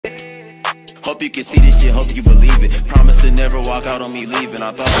Hope you can see this shit, hope you believe it. Promise to never walk out on me leaving.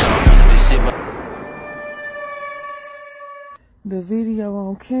 I thought I was this shit, but the video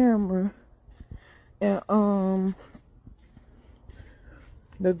on camera, and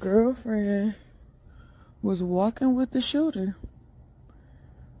the girlfriend was walking with the shooter.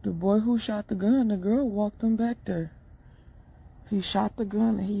 The boy who shot the gun, the girl walked him back there. He shot the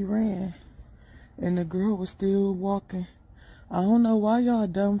gun and he ran, and the girl was still walking. I don't know why y'all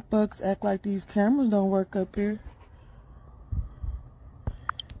dumb fucks act like these cameras don't work up here.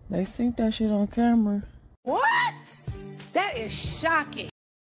 They synced that shit on camera. What? That is shocking.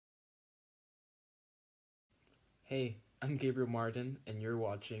 Hey, I'm Gabriel Martin, and you're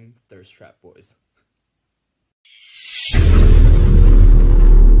watching Thirst Trap Boys.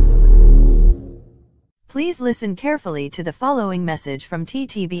 Please listen carefully to the following message from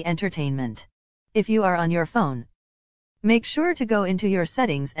TTB Entertainment. If you are on your phone, make sure to go into your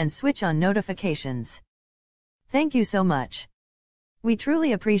settings and switch on notifications. Thank you so much. We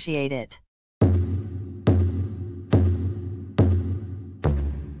truly appreciate it.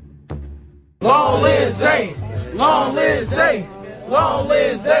 Long live Zay! Long live Zay! Long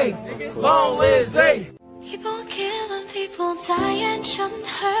live Zay! Long live Zay! People killing, people dying, shouldn't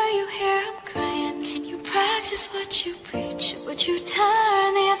hurt you hear I'm crying. Can you practice what you preach? Would you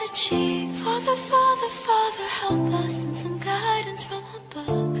turn the other cheek? Father, Father, Father, help us and some guidance from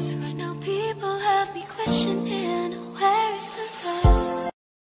above. 'Cause right now people have me questioning, where is the love?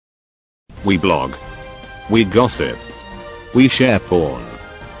 We blog. We gossip. We share porn.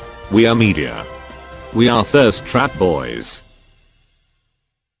 We are media. We are Thirst Trap Boys.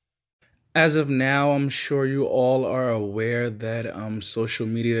 As of now, I'm sure you all are aware that social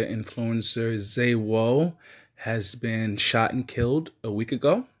media influencer ZayWoah has been shot and killed a week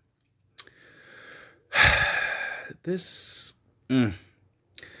ago. This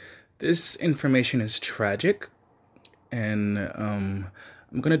information is tragic, and I'm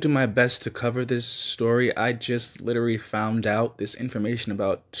gonna do my best to cover this story. I just literally found out this information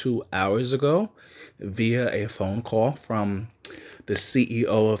about 2 hours ago via a phone call from the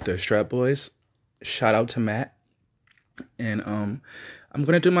CEO of the Strap Boys. Shout out to Matt. And I'm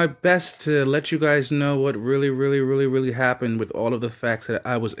gonna do my best to let you guys know what really happened with all of the facts that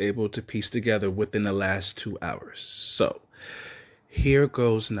I was able to piece together within the last 2 hours. So here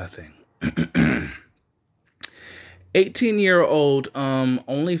goes nothing. 18-year-old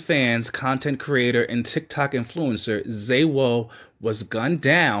OnlyFans content creator and TikTok influencer ZayWoah was gunned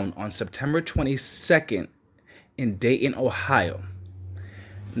down on September 22nd in Dayton, Ohio.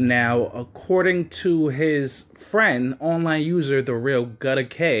 Now, according to his friend, online user The Real Gutta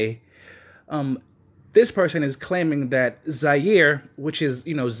K, this person is claiming that Zyiair, which is,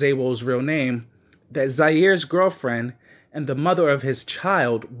 ZayWoah's real name, that Zyiair's girlfriend and the mother of his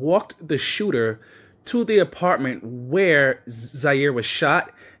child walked the shooter to the apartment where Zyiair was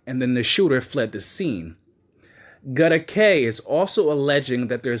shot, and then the shooter fled the scene. Gutta K is also alleging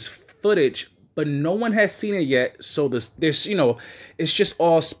that there's footage, but no one has seen it yet, so this it's just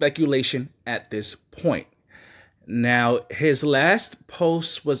all speculation at this point. Now, his last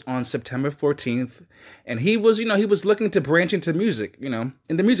post was on September 14th, and he was looking to branch into music, in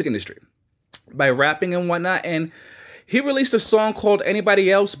the music industry by rapping and whatnot, and he released a song called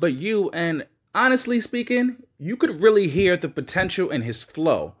Anybody Else But You, and honestly speaking, you could really hear the potential in his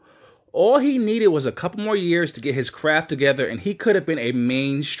flow. All he needed was a couple more years to get his craft together, and he could have been a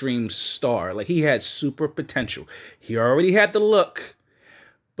mainstream star. Like, he had super potential. He already had the look,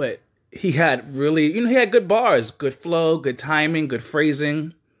 but he had he had good bars, good flow, good timing, good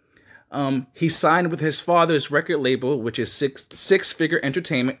phrasing. He signed with his father's record label, which is Six Figure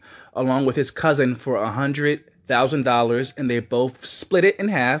Entertainment, along with his cousin for $100,000, and they both split it in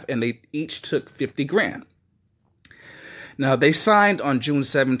half, and they each took 50 grand. Now, they signed on June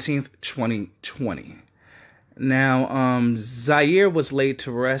 17th, 2020. Now, Zyiair was laid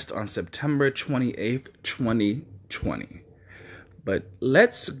to rest on September 28th, 2020. But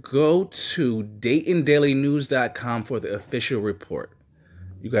let's go to DaytonDailyNews.com for the official report.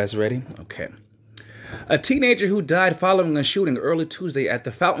 You guys ready? Okay. A teenager who died following a shooting early Tuesday at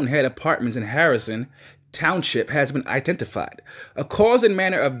the Fountainhead Apartments in Harrison Township has been identified. A cause and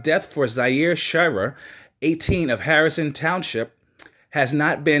manner of death for Zyiair Sherrer, 18, of Harrison Township, has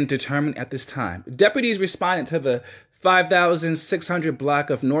not been determined at this time. Deputies responded to the 5600 block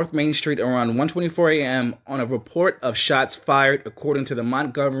of North Main Street around 1:24 a.m. on a report of shots fired, according to the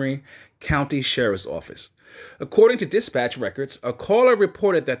Montgomery County Sheriff's Office. According to dispatch records, a caller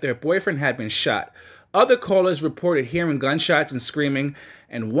reported that their boyfriend had been shot. Other callers reported hearing gunshots and screaming,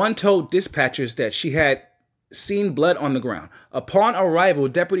 and one told dispatchers that she had seen blood on the ground. Upon arrival,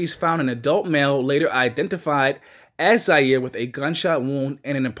 deputies found an adult male later identified as Zyiair with a gunshot wound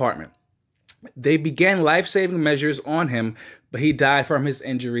in an apartment. They began life-saving measures on him, but he died from his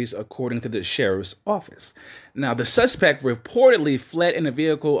injuries, according to the sheriff's office. Now, the suspect reportedly fled in a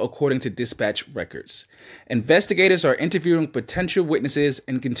vehicle, according to dispatch records. Investigators are interviewing potential witnesses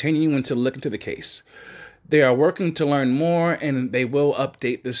and continuing to look into the case. They are working to learn more, and they will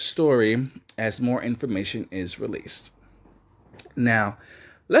update the story as more information is released. Now,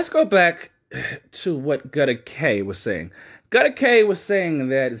 let's go back to what Gutta K was saying. Gutta K was saying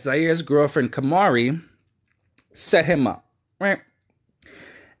that Zyiair's girlfriend, Kamari, set him up, right?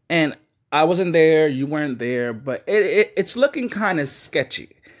 And I wasn't there, you weren't there, but it's looking kind of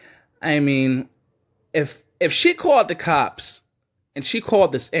sketchy. I mean, if she called the cops and she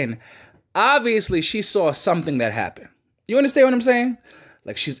called this in, obviously she saw something that happened. You understand what I'm saying?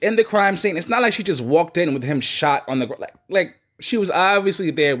 Like, she's in the crime scene. It's not like she just walked in with him shot on the ground. Like she was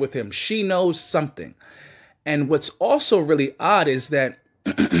obviously there with him. She knows something. And what's also really odd is that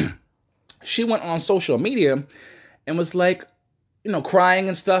she went on social media and was like, you know, crying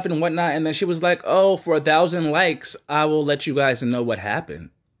and stuff and whatnot. And then she was like, oh, for 1,000 likes, I will let you guys know what happened.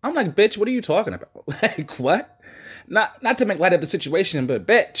 I'm like, bitch, what are you talking about? Like, what? Not to make light of the situation, but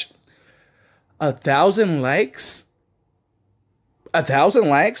bitch, 1,000 likes? 1,000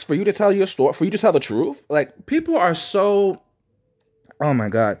 likes for you to tell your story, for you to tell the truth? Like, people are so, oh my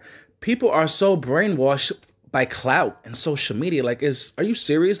God, people are so brainwashed by clout and social media. Like, are you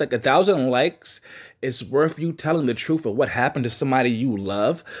serious? Like, 1,000 likes is worth you telling the truth of what happened to somebody you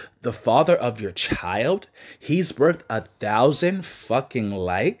love, the father of your child? He's worth 1,000 fucking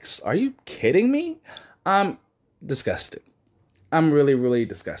likes? Are you kidding me? I'm disgusted. I'm really, really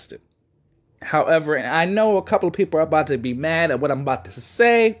disgusted. However, and I know a couple of people are about to be mad at what I'm about to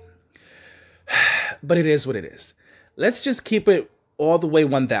say, but it is what it is. Let's just keep it all the way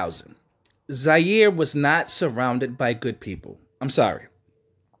 1,000. Zyiair was not surrounded by good people. I'm sorry.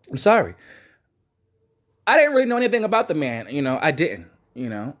 I'm sorry. I didn't really know anything about the man. You know, I didn't. You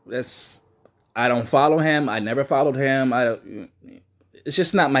know, I don't follow him. I never followed him. It's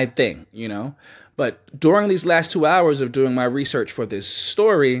just not my thing, you know. But during these last 2 hours of doing my research for this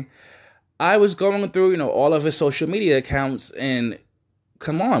story, I was going through, you know, all of his social media accounts, and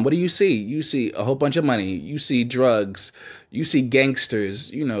come on, what do you see? You see a whole bunch of money. You see drugs. You see gangsters,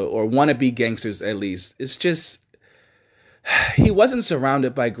 you know, or wannabe gangsters at least. It's just, he wasn't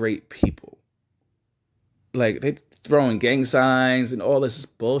surrounded by great people. Like, they throwing gang signs and all this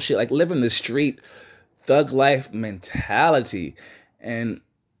bullshit, like living the street thug life mentality. And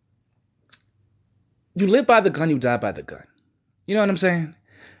you live by the gun, you die by the gun. You know what I'm saying?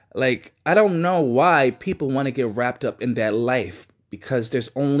 Like, I don't know why people want to get wrapped up in that life, because there's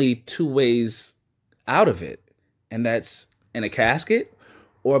only two ways out of it, and that's in a casket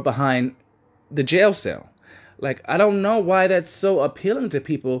or behind the jail cell. Like, I don't know why that's so appealing to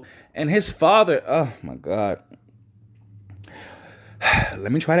people. And his father, oh my God.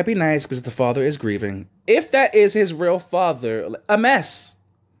 Let me try to be nice, because the father is grieving. If that is his real father, a mess.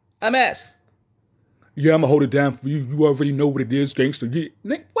 A mess. Yeah, I'm going to hold it down for you. You already know what it is, gangster. Yeah.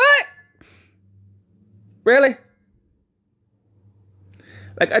 What? Really?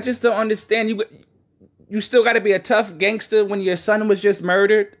 Like, I just don't understand. You still got to be a tough gangster when your son was just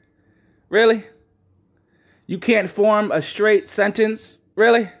murdered? Really? You can't form a straight sentence?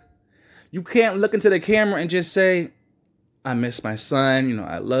 Really? You can't look into the camera and just say, I miss my son, you know,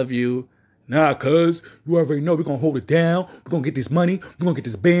 I love you. Nah, cuz, you already know we're going to hold it down. We're going to get this money. We're going to get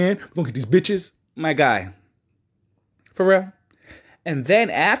this band. We're going to get these bitches. My guy. For real. And then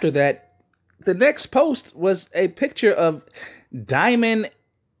after that, the next post was a picture of diamond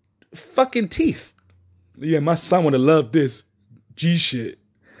fucking teeth. Yeah, my son would have loved this G shit.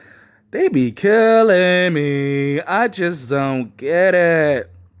 They be killing me. I just don't get it.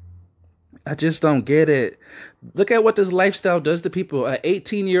 I just don't get it. Look at what this lifestyle does to people. An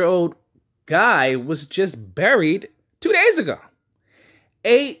 18-year-old guy was just buried 2 days ago.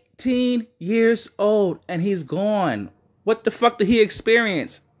 18 years old, and he's gone. What the fuck did he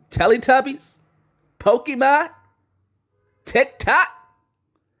experience? Teletubbies? Pokemon? TikTok?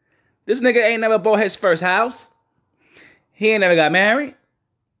 This nigga ain't never bought his first house. He ain't never got married.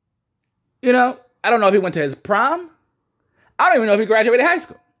 You know, I don't know if he went to his prom. I don't even know if he graduated high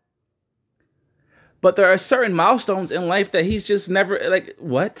school. But there are certain milestones in life that he's just never, like,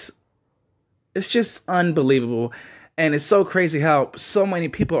 what? It's just unbelievable. And it's so crazy how so many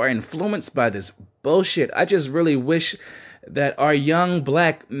people are influenced by this bullshit. I just really wish that our young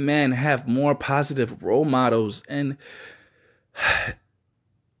black men have more positive role models, and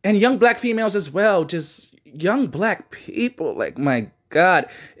young black females as well. Just, young black people, like, my God,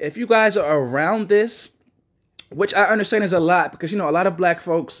 if you guys are around this, which I understand is a lot, because, you know, a lot of black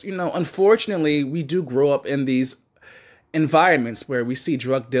folks, you know, unfortunately, we do grow up in these environments where we see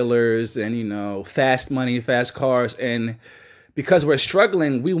drug dealers and, you know, fast money, fast cars, and because we're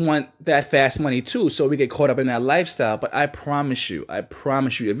struggling, we want that fast money too, so we get caught up in that lifestyle. But I promise you,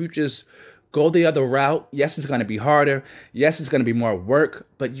 if you just go the other route, yes, it's going to be harder, yes, it's going to be more work,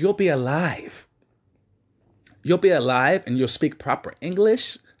 but you'll be alive. You'll be alive, and you'll speak proper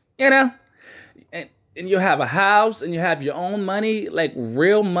English, you know, and you'll have a house, and you have your own money, like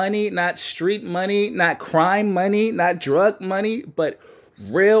real money, not street money, not crime money, not drug money, but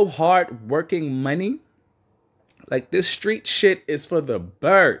real hard working money. Like, this street shit is for the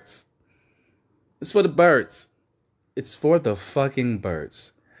birds. It's for the birds. It's for the fucking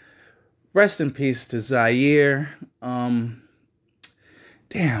birds. Rest in peace to Zyiair. Damn,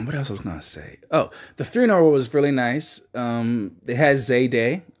 what else was I gonna say? Oh, the funeral was really nice. They had Zay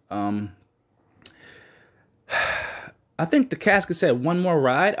Day. I think the casket said one more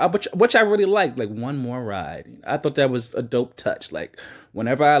ride, which I really liked, like, one more ride. I thought that was a dope touch. Like,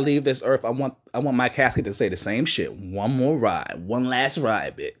 whenever I leave this earth, I want my casket to say the same shit. One more ride, one last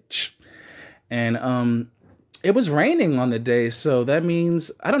ride, bitch. And it was raining on the day, so that means,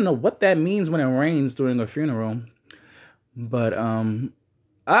 I don't know what that means when it rains during a funeral, but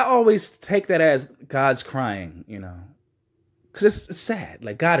I always take that as God's crying, you know, because it's sad,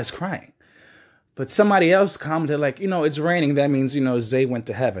 like, God is crying. But somebody else commented, like, you know, it's raining. That means, you know, Zay went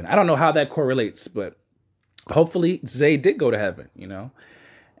to heaven. I don't know how that correlates, but hopefully Zay did go to heaven, you know.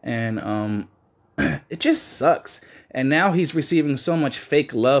 And it just sucks. And now he's receiving so much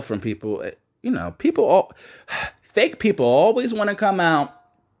fake love from people. You know, fake people always want to come out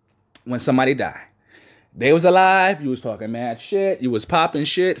when somebody die. They was alive, you was talking mad shit, you was popping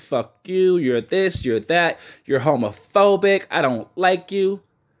shit, fuck you, you're this, you're that, you're homophobic, I don't like you.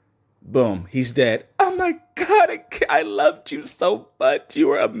 Boom, he's dead. Oh my God, I loved you so much. You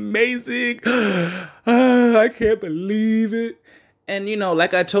were amazing. I can't believe it. And, you know,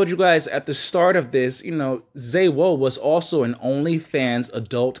 like I told you guys at the start of this, you know, ZayWoah was also an OnlyFans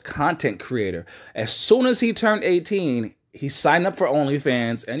adult content creator. As soon as he turned 18, he signed up for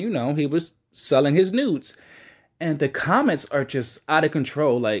OnlyFans, and, you know, he was selling his nudes. And the comments are just out of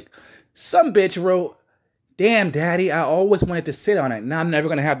control. Like, some bitch wrote, "Damn, daddy, I always wanted to sit on it. Now I'm never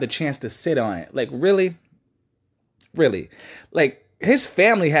going to have the chance to sit on it." Like, really? Really? Like, his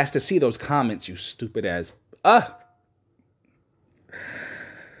family has to see those comments, you stupid ass.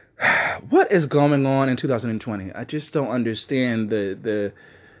 What is going on in 2020? I just don't understand the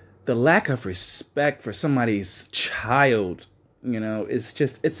lack of respect for somebody's child. You know,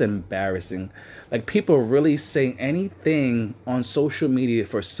 it's embarrassing. Like, people really say anything on social media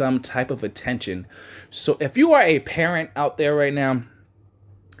for some type of attention. So if you are a parent out there right now,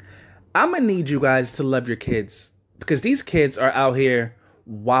 I'm gonna need you guys to love your kids, because these kids are out here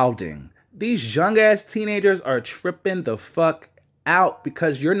wilding. These young ass teenagers are tripping the fuck out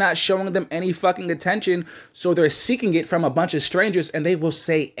because you're not showing them any fucking attention. So they're seeking it from a bunch of strangers, and they will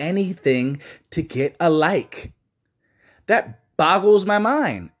say anything to get a like. That boggles my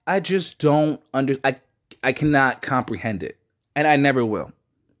mind. I just don't I cannot comprehend it, and I never will.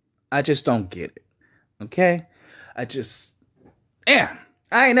 I just don't get it. Okay? I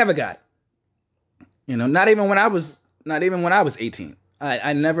ain't never got it. You know, not even when I was 18.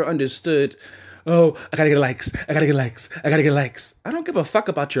 I never understood, oh, I gotta get likes. I gotta get likes. I gotta get likes. I don't give a fuck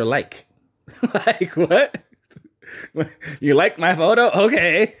about your like. Like, what? You like my photo?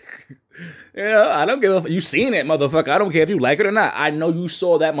 Okay. You know, I don't give a you seen it, motherfucker. I don't care if you like it or not. I know you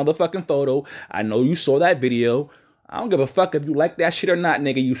saw that motherfucking photo. I know you saw that video. I don't give a fuck if you like that shit or not,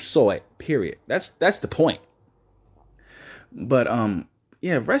 nigga. You saw it. Period. That's the point. But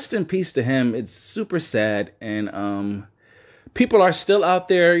yeah, rest in peace to him. It's super sad, and people are still out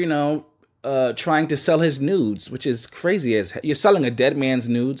there, you know, trying to sell his nudes, which is crazy as hell. You're selling a dead man's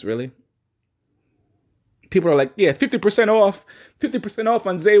nudes, really? People are like, yeah, 50% off. 50% off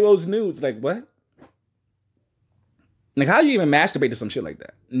on ZayWoah's nudes. Like, what? Like, how do you even masturbate to some shit like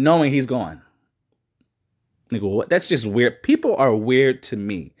that, knowing he's gone? Nigga, what? That's just weird. People are weird to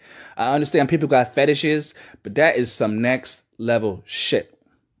me. I understand people got fetishes, but that is some next level shit.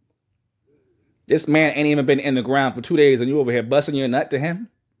 This man ain't even been in the ground for 2 days, and you over here busting your nut to him?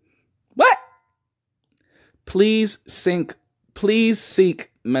 What? Please seek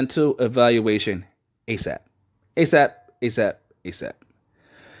mental evaluation ASAP. ASAP, ASAP, ASAP.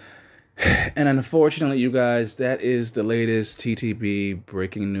 And unfortunately, you guys, that is the latest TTB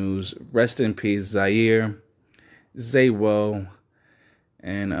breaking news. Rest in peace, Zyiair, ZayWoah,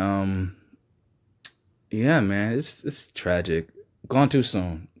 and Yeah, man, it's tragic. Gone too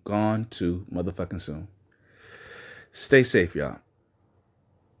soon. Gone too motherfucking soon. Stay safe, y'all.